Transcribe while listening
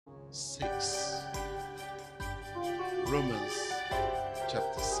6. Romans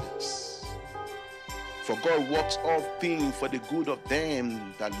chapter 6. For God works all things for the good of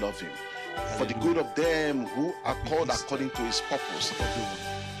them that love him, for the good of them who are called according to his purpose.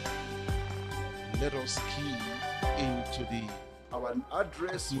 Let us key into the Our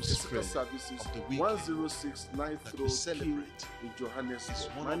address for physical services of the weekend 106 9th that we Road, celebrate King in is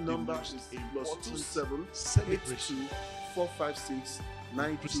Johannesburg. one My of the number most is important +27 celebration 82 456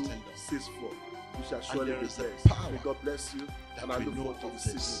 Christendom. 9264. We shall And surely there be is a blessed. power May God bless you, that and I we look know forward to of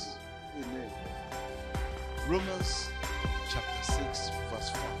receiving this. you. Amen. Romans chapter 6 verse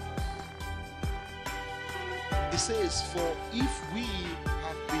 5. It says, for if we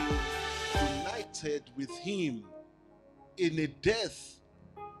have been united with him in a death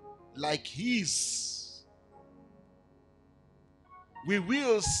like his, we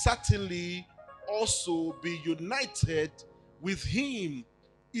will certainly also be united with him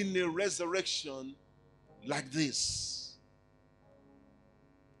in a resurrection like this,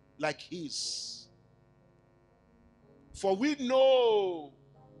 like his. For we know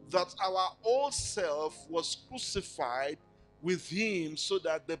that our old self was crucified with him so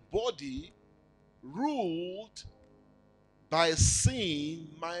that the body ruled by sin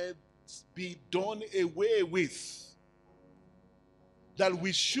might be done away with, that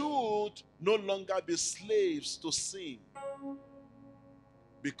we should no longer be slaves to sin,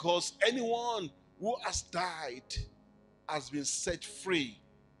 because anyone who has died has been set free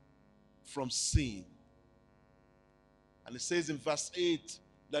from sin. And it says in verse 8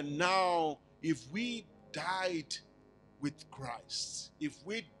 that now if we died with Christ,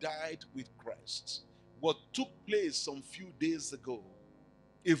 what took place some few days ago,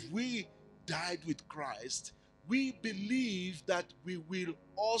 if we died with Christ, we believe that we will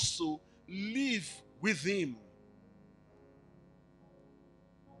also live with him.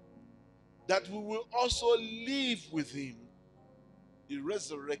 That we will also live with him. He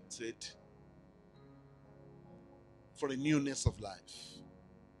resurrected for a newness of life.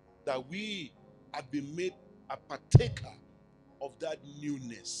 That we have been made a partaker of that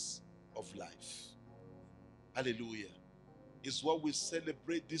newness of life. Hallelujah. It's what we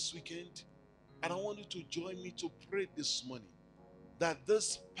celebrate this weekend. And I want you to join me to pray this morning that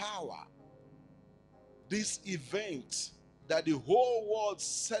this power, this event that the whole world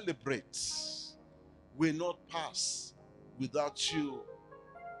celebrates will not pass without you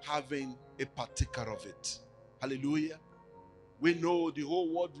having a partaker of it. Hallelujah. We know the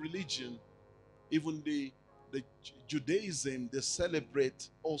whole world religion, even the Judaism, they celebrate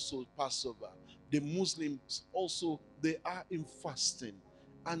also Passover. The Muslims also, they are in fasting.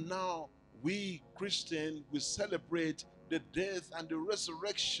 And now we Christians, we celebrate the death and the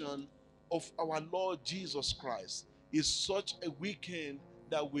resurrection of our Lord Jesus Christ. It's such a weekend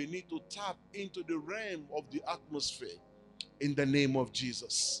that we need to tap into the realm of the atmosphere in the name of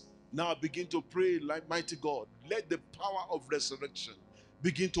Jesus. Now begin to pray like mighty God. Let the power of resurrection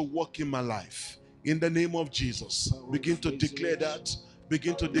begin to work in my life. In the name of Jesus. Begin to declare that.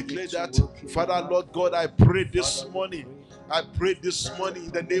 Begin to declare that. Father, Lord God, I pray this morning. I pray this morning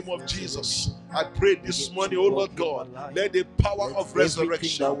in the name of Jesus. I pray this morning, oh Lord God, let the power of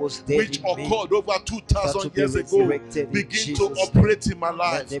resurrection, which occurred over 2,000 years ago, begin to operate in my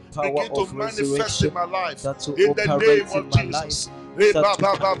life. Begin to manifest in my life. In the name of Jesus. Let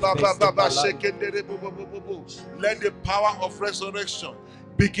the power of resurrection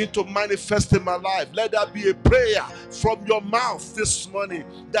begin to manifest in my life. Let that be a prayer from your mouth this morning,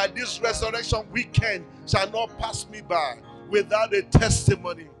 that this resurrection weekend shall not pass me by without a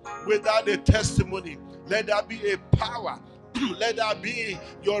testimony. Without a testimony. Let that be a power. Let that be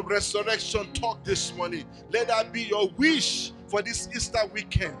your resurrection talk this morning. Let that be your wish for this Easter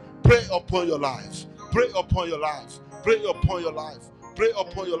weekend. Pray upon your life. Pray upon your life. Pray upon your life. Pray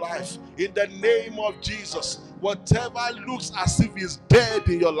upon your life. In the name of Jesus. Whatever looks as if it's dead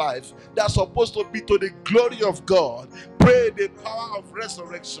in your life, that's supposed to be to the glory of God. Pray the power of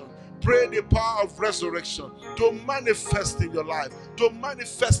resurrection. Pray the power of resurrection to manifest in your life, to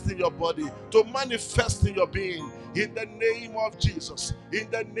manifest in your body, to manifest in your being. In the name of Jesus. In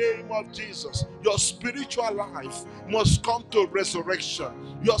the name of Jesus. Your spiritual life must come to resurrection.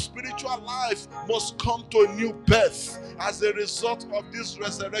 Your spiritual life must come to a new birth as a result of this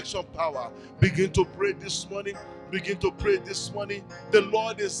resurrection power. Begin to pray this morning. Begin to pray this morning. The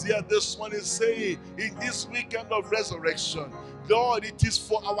Lord is here this morning saying, in this weekend of resurrection, Lord, it is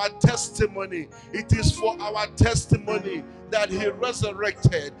for our testimony. It is for our testimony that he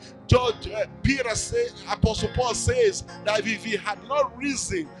resurrected. Apostle Paul says that if he had not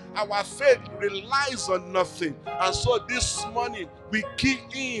risen, our faith relies on nothing. And so this morning we key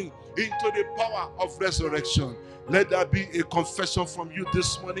in into the power of resurrection. Let that be a confession from you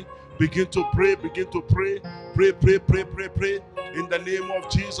this morning. Begin to pray, begin to pray. Pray, pray, pray, pray, pray. In the name of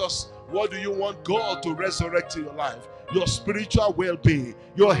Jesus, what do you want God to resurrect in your life? Your spiritual well-being,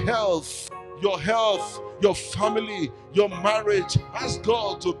 your health, your family, your marriage. Ask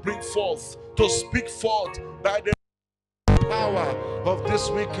God to bring forth, to speak forth by the power of this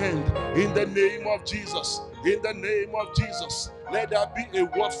weekend. In the name of Jesus. In the name of Jesus. Let that be a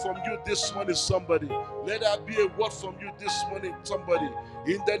word from you this morning, somebody. Let that be a word from you this morning, somebody.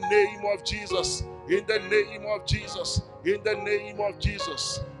 In the name of Jesus. In the name of Jesus. In the name of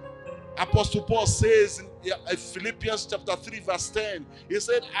Jesus. Apostle Paul says in Philippians chapter 3 verse 10, he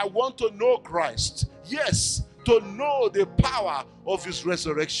said, I want to know Christ. Yes, to know the power of his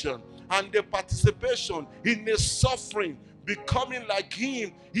resurrection and the participation in his suffering, becoming like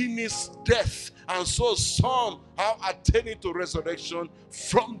him in his death, and so some are attaining to resurrection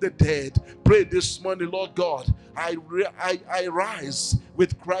from the dead. Pray this morning, Lord God, I rise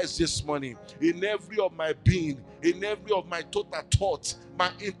with Christ this morning in every of my being, in every of my total thoughts,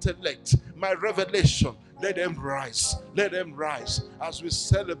 my intellect, my revelation. Let them rise. Let them rise as we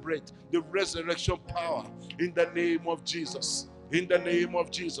celebrate the resurrection power in the name of Jesus. In the name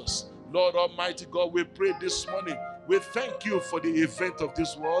of Jesus. Lord Almighty God, we pray this morning. We thank you for the event of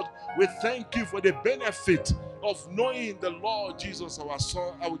this world. We thank you for the benefit of knowing the Lord Jesus, our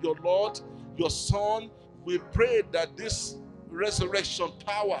Son, your Lord, your Son. We pray that this resurrection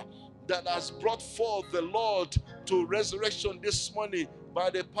power that has brought forth the Lord to resurrection this morning by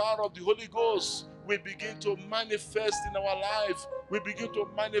the power of the Holy Ghost, we begin to manifest in our life. We begin to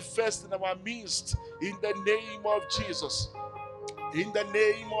manifest in our midst in the name of Jesus. In the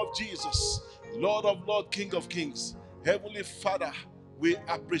name of Jesus, Lord of Lords, King of Kings, Heavenly Father, we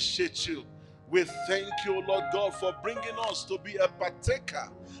appreciate you. We thank you, Lord God, for bringing us to be a partaker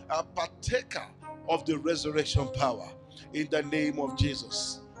of the resurrection power. In the name of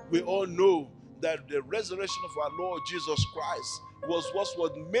Jesus, we all know that the resurrection of our Lord Jesus Christ was what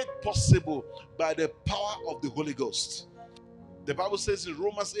was made possible by the power of the Holy Ghost. The Bible says in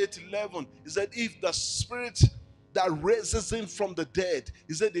Romans 8:11, it said, if the Spirit that raises him from the dead,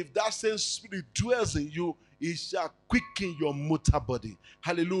 he said, if that same Spirit dwells in you, he shall quicken your mortal body.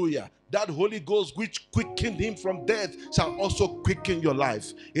 Hallelujah. That Holy Ghost which quickened him from death shall also quicken your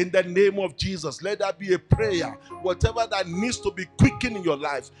life. In the name of Jesus, let that be a prayer. Whatever that needs to be quickened in your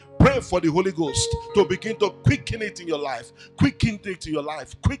life, pray for the Holy Ghost to begin to quicken it in your life. Quicken it in your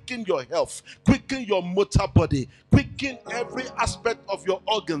life. Quicken your health. Quicken your mortal body. Quicken every aspect of your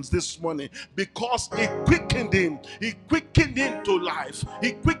organs this morning, because he quickened him. He quickened him to life.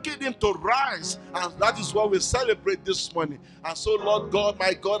 He quickened him to rise. And that is what we celebrate this morning. And so, Lord God,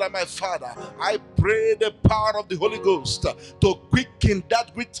 and my Father, I pray the power of the Holy Ghost to quicken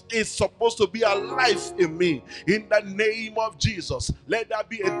that which is supposed to be alive in me. In the name of Jesus, let that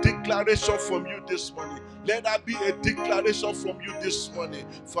be a declaration from you this morning. Let that be a declaration from you this morning.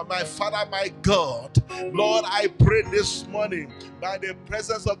 For my Father, my God, Lord, I pray this morning by the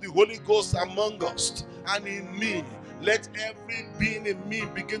presence of the Holy Ghost among us and in me, let every being in me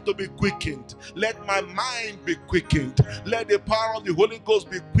begin to be quickened. Let my mind be quickened. Let the power of the Holy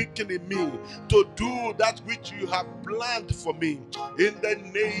Ghost be quickened in me to do that which you have planned for me. In the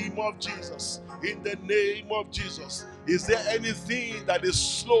name of Jesus. In the name of Jesus. Is there anything that is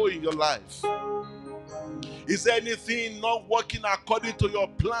slow in your life? Is there anything not working according to your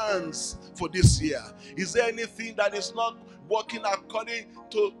plans for this year? Is there anything that is not working according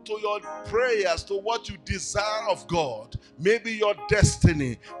to your prayers, to what you desire of God? Maybe your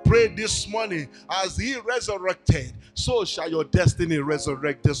destiny. Pray this morning, as he resurrected, so shall your destiny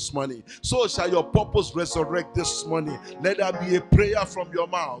resurrect this morning. So shall your purpose resurrect this morning. Let that be a prayer from your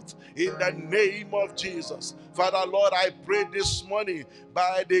mouth. In the name of Jesus. Father, Lord, I pray this morning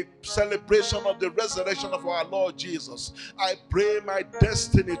by the celebration of the resurrection of our Lord Jesus. I pray my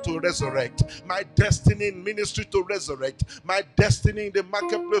destiny to resurrect. My destiny in ministry to resurrect. My destiny in the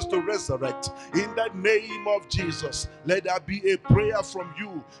marketplace to resurrect. In the name of Jesus. Let that be a prayer from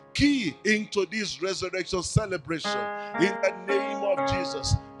you. Key into this resurrection celebration. In the name of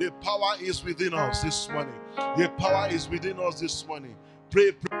Jesus. The power is within us this morning. The power is within us this morning.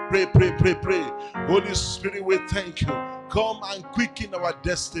 Pray, pray, pray, pray, pray, pray. Holy Spirit, we thank you. Come and quicken our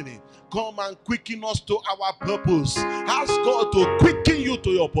destiny. Come and quicken us to our purpose. Ask God to quicken you to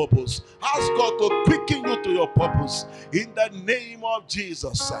your purpose. Ask God to quicken you to your purpose. In the name of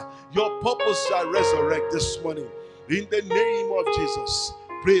Jesus, your purpose shall resurrect this morning. In the name of Jesus,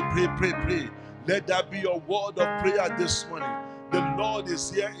 pray, pray, pray, pray. Let that be your word of prayer this morning. The Lord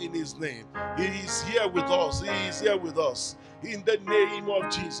is here in His name. He is here with us. He is here with us. In the name of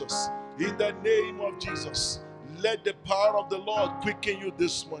Jesus. In the name of Jesus. Let the power of the Lord quicken you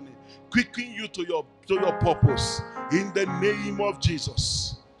this morning. Quicken you to your purpose. In the name of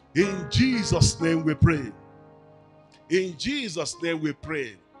Jesus. In Jesus' name we pray. In Jesus' name we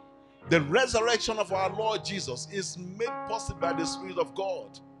pray. The resurrection of our Lord Jesus is made possible by the Spirit of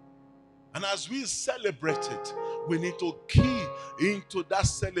God. And as we celebrate it, we need to key into that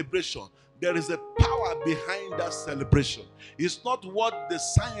celebration. There is a power behind that celebration. It's not what the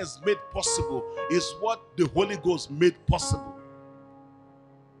science made possible, it's what the Holy Ghost made possible.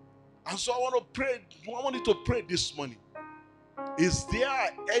 And so I want you to pray this morning. Is there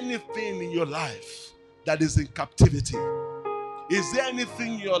anything in your life that is in captivity? Is there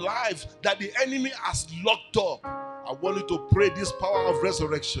anything in your life that the enemy has locked up? I want you to pray this power of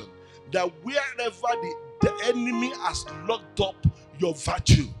resurrection. That wherever the enemy has locked up your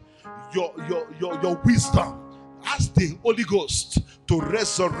virtue, your wisdom, ask the Holy Ghost to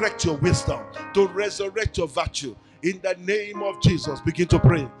resurrect your wisdom, to resurrect your virtue. In the name of Jesus, begin to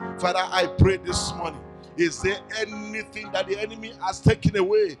pray. Father, I pray this morning. Is there anything that the enemy has taken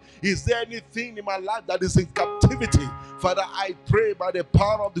away? Is there anything in my life that is in captivity? Father, I pray by the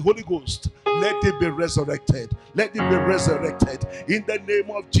power of the Holy Ghost, let it be resurrected. Let it be resurrected. In the name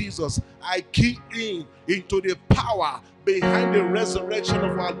of Jesus, I key into the power behind the resurrection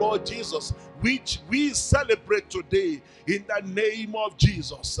of our Lord Jesus, which we celebrate today. In the name of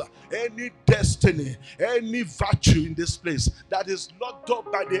Jesus, any destiny, any virtue in this place that is locked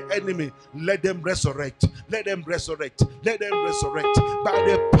up by the enemy, let them resurrect. Let them resurrect. Let them resurrect by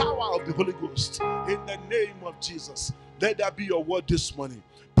the power of the Holy Ghost. In the name of Jesus, let that be your word this morning.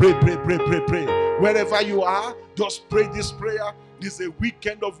 Pray, pray, pray, pray, pray. Wherever you are, just pray this prayer. This is a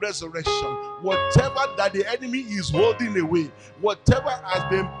weekend of resurrection. Whatever that the enemy is holding away, whatever has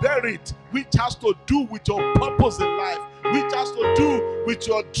been buried, which has to do with your purpose in life, which has to do with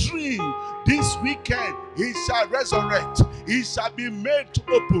your dream, this weekend, he shall resurrect. He shall be made to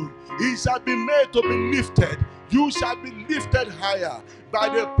open. He shall be made to be lifted. You shall be lifted higher by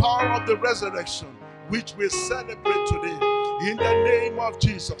the power of the resurrection, which we celebrate today. In the name of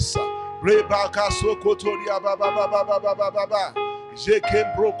Jesus. Rebaka sokotoria baba baba baba baba.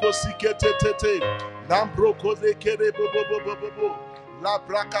 Jekem broko sikete tete. Lambroko zekere bobo bobo bobo. La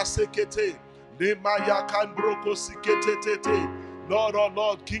braka sekete. Nemaya kan broko sikete tete. Lord, oh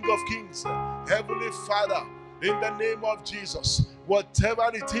Lord, King of Kings, Heavenly Father, in the name of Jesus,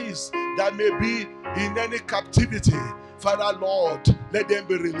 whatever it is that may be in any captivity, Father, Lord, let them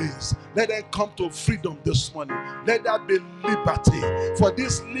be released. Let them come to freedom this morning. Let there be liberty. For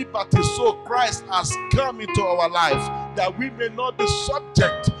this liberty, so Christ has come into our life, that we may not be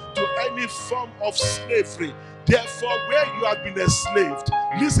subject to any form of slavery. Therefore, where you have been enslaved,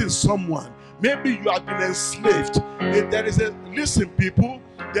 listen, someone, maybe you have been enslaved. Listen, people,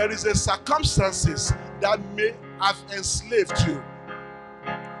 there is a circumstances that may have enslaved you.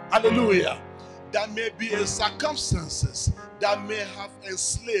 Hallelujah. There may be a circumstances that may have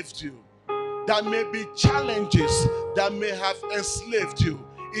enslaved you. There may be challenges that may have enslaved you.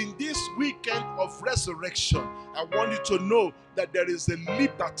 In this weekend of resurrection, I want you to know that there is a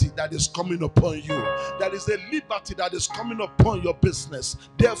liberty that is coming upon you. There is a liberty that is coming upon your business.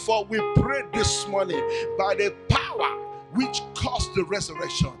 Therefore, we pray this morning by the power which caused the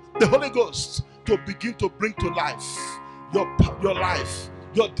resurrection, the Holy Ghost, to begin to bring to life your life,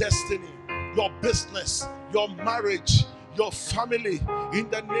 your destiny, your business, your marriage, your family. In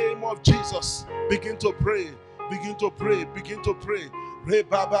the name of Jesus, begin to pray, begin to pray, begin to pray. Re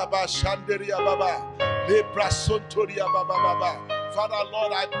baba ba shanderia baba, le brasontoria baba baba. Father,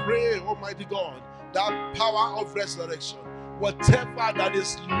 Lord, I pray, Almighty God, that power of resurrection, whatever that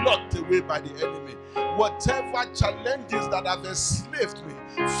is locked away by the enemy, whatever challenges that have enslaved me,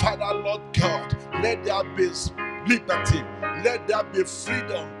 Father, Lord God, let there be liberty, let there be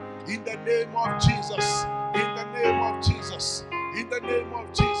freedom. In the name of Jesus, in the name of Jesus, in the name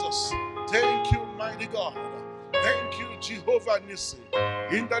of Jesus. Thank you, mighty God. Thank you, Jehovah Nissi.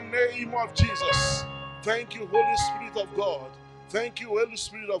 In the name of Jesus. Thank you, Holy Spirit of God. Thank you, Holy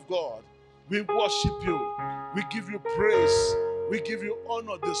Spirit of God. We worship you. We give you praise. We give you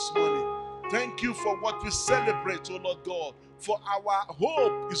honor this morning. Thank you for what we celebrate, oh Lord God. For our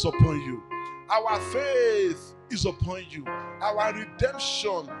hope is upon you. Our faith is upon you. Our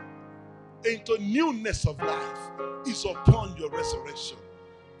redemption into newness of life is upon your resurrection.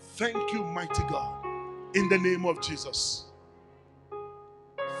 Thank you, mighty God, in the name of Jesus.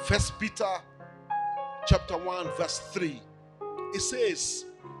 1 Peter chapter 1 verse 3. It says,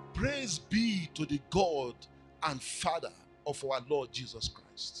 praise be to the God and Father of our Lord Jesus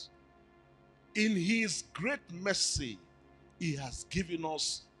Christ. In his great mercy, he has given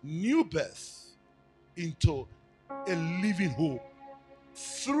us new birth into a living hope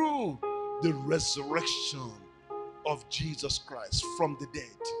through the resurrection of Jesus Christ from the dead,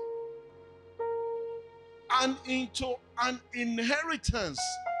 and into an inheritance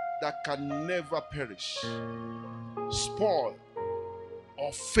that can never perish, spoil,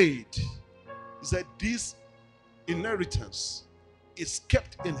 or fade. He said this inheritance is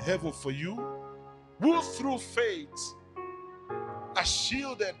kept in heaven for you, who through faith are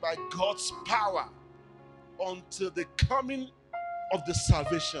shielded by God's power until the coming of the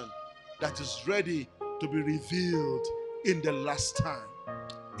salvation that is ready to be revealed in the last time.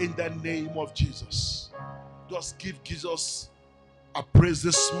 In the name of Jesus. Just give Jesus a praise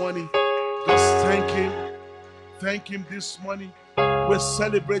this morning. Just thank him. Thank him this morning. We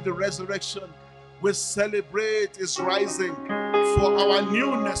celebrate the resurrection. We celebrate his rising for our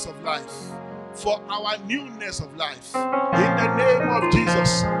newness of life. For our newness of life. In the name of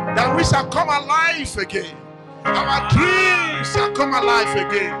Jesus. That we shall come alive again. Our dreams shall come alive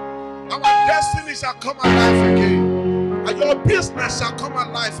again. Our destiny shall come alive again. And your business shall come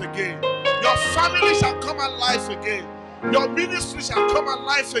alive again. Your family shall come alive again. Your ministry shall come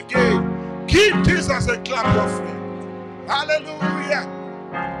alive again. Give Jesus a clap offering. Hallelujah.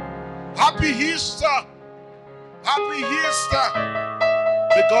 Happy Easter. Happy Easter.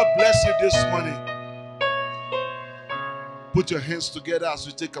 May God bless you this morning. Put your hands together as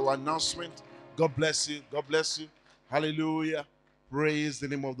we take our announcement. God bless you. God bless you. Hallelujah. Praise the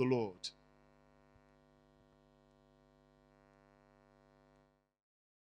name of the Lord.